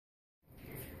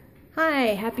Hi,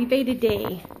 happy VEDA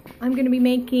Day. I'm going to be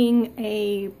making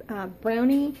a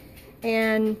brownie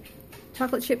and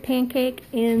chocolate chip pancake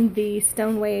in the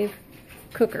Stonewave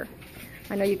cooker.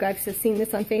 I know you guys have seen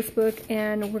this on Facebook,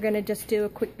 and we're going to just do a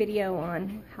quick video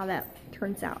on how that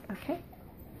turns out, okay?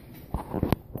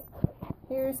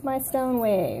 Here's my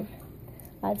Stonewave.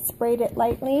 I've sprayed it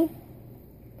lightly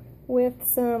with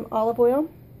some olive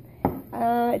oil.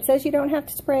 It says you don't have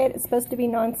to spray it. It's supposed to be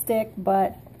non-stick,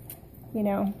 but you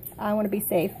know, I want to be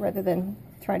safe rather than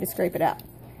trying to scrape it out.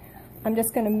 I'm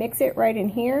just going to mix it right in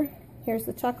here. Here's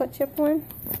the chocolate chip one.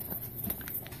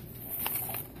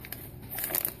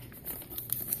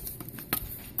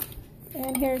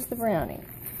 And here's the brownie.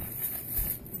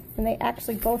 And they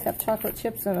actually both have chocolate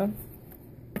chips in them.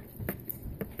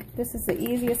 This is the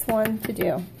easiest one to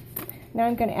do. Now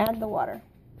I'm going to add the water.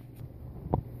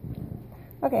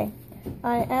 Okay,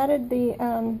 I added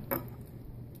the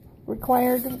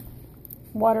required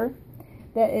water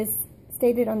that is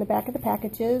stated on the back of the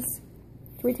packages.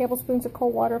 3 tablespoons of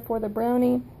cold water for the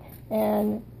brownie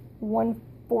and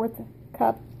 1/4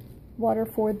 cup water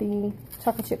for the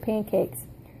chocolate chip pancakes.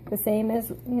 The same as,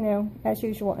 you know, as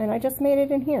usual. And I just made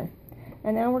it in here.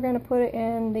 And now we're going to put it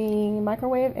in the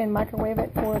microwave and microwave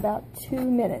it for about 2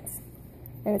 minutes.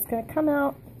 And it's going to come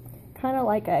out kind of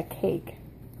like a cake.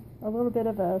 A little bit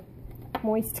of a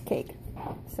moist cake.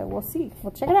 So we'll see.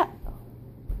 We'll check it out.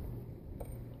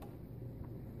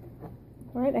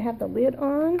 Alright, I have the lid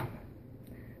on.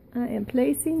 I am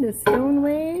placing the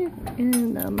Stonewave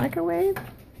in the microwave.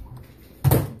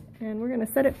 And we're going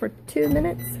to set it for 2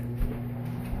 minutes.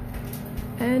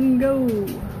 And go.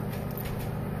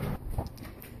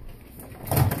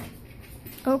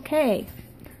 Okay,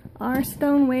 our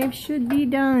Stonewave should be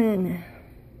done.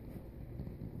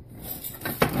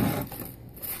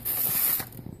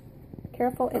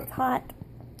 Careful, it's hot.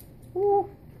 Ooh,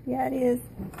 yeah, it is.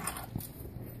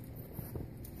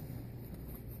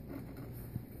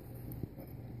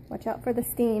 Watch out for the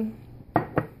steam.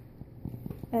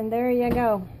 And there you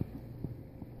go.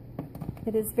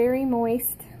 It is very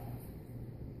moist.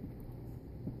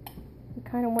 You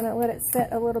kind of want to let it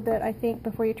set a little bit, I think,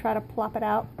 before you try to plop it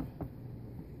out.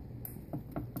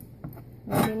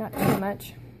 Maybe not too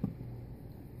much.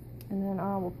 And then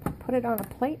I will put it on a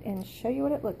plate and show you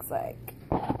what it looks like.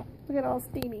 Look at all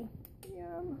steamy.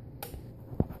 Yum.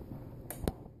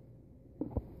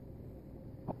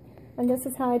 And this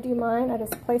is how I do mine. I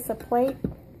just place a plate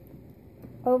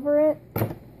over it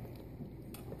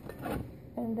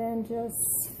and then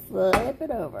just flip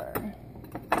it over.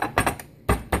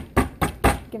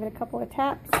 Give it a couple of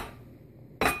taps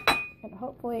and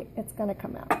hopefully it's going to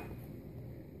come out.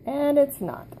 And it's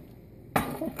not.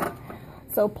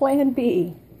 So plan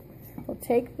B. We'll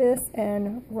take this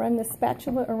and run the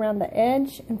spatula around the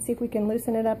edge and see if we can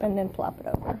loosen it up and then plop it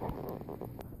over.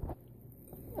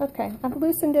 Okay, I've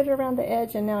loosened it around the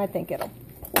edge and now I think it'll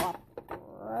plop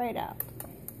right out.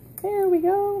 There we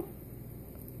go.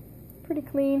 Pretty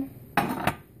clean.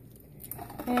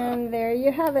 And there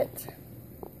you have it.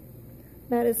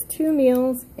 That is 2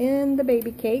 meals in the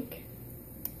baby cake.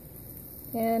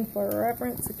 And for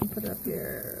reference, I can put it up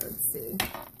here. Let's see.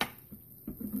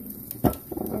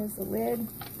 There's the lid.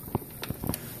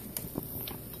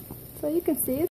 So you can see it.